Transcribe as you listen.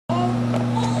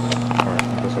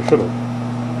Shut up.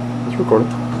 It's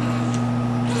recording.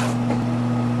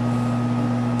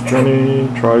 Jenny,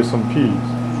 try some peas.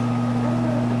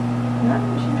 Yeah,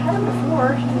 she's had them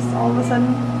before. She's just all of a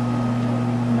sudden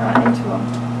not into them.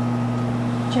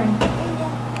 Jenny.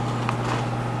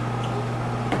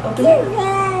 Open it.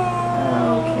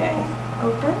 Okay.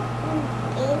 Open.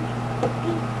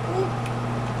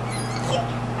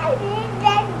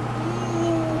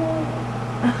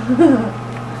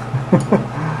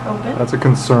 Open. That's a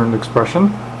concerned expression.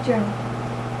 Jenny.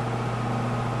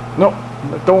 No,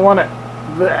 I don't want it.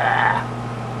 Blah.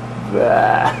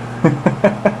 Blah.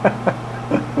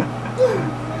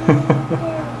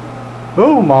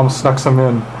 Oh, Mom snuck some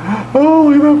in. Oh,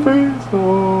 look at that face.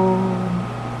 Oh.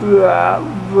 Blah,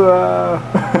 blah.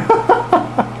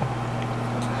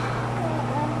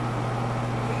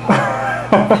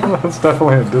 That's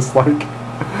definitely a dislike.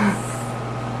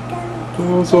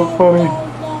 Oh, so funny.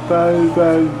 Die.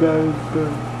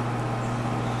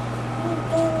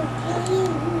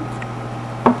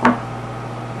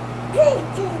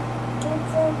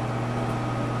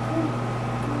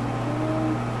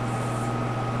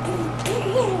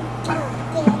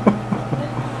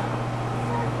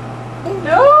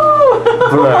 No!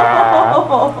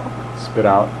 Blah. Spit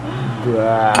out.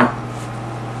 Blah.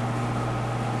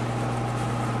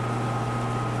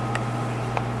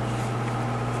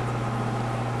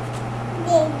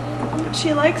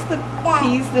 She likes the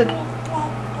peas that...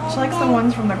 She likes the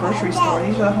ones from the grocery store.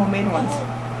 These are the homemade ones.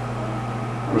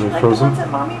 Were Would you they like frozen? the ones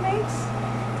that Mommy makes?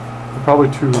 They're probably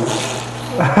too...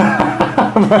 I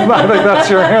think that's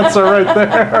your answer right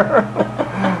there.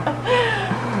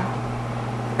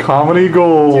 Comedy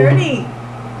gold. Dirty!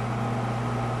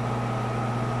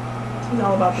 She's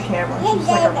all about the camera. She's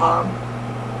like her mom.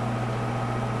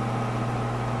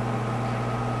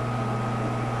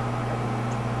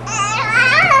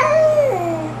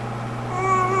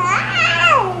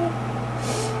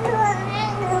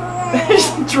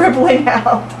 She's dribbling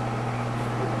out.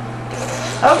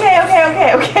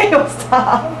 Okay, we'll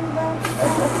stop.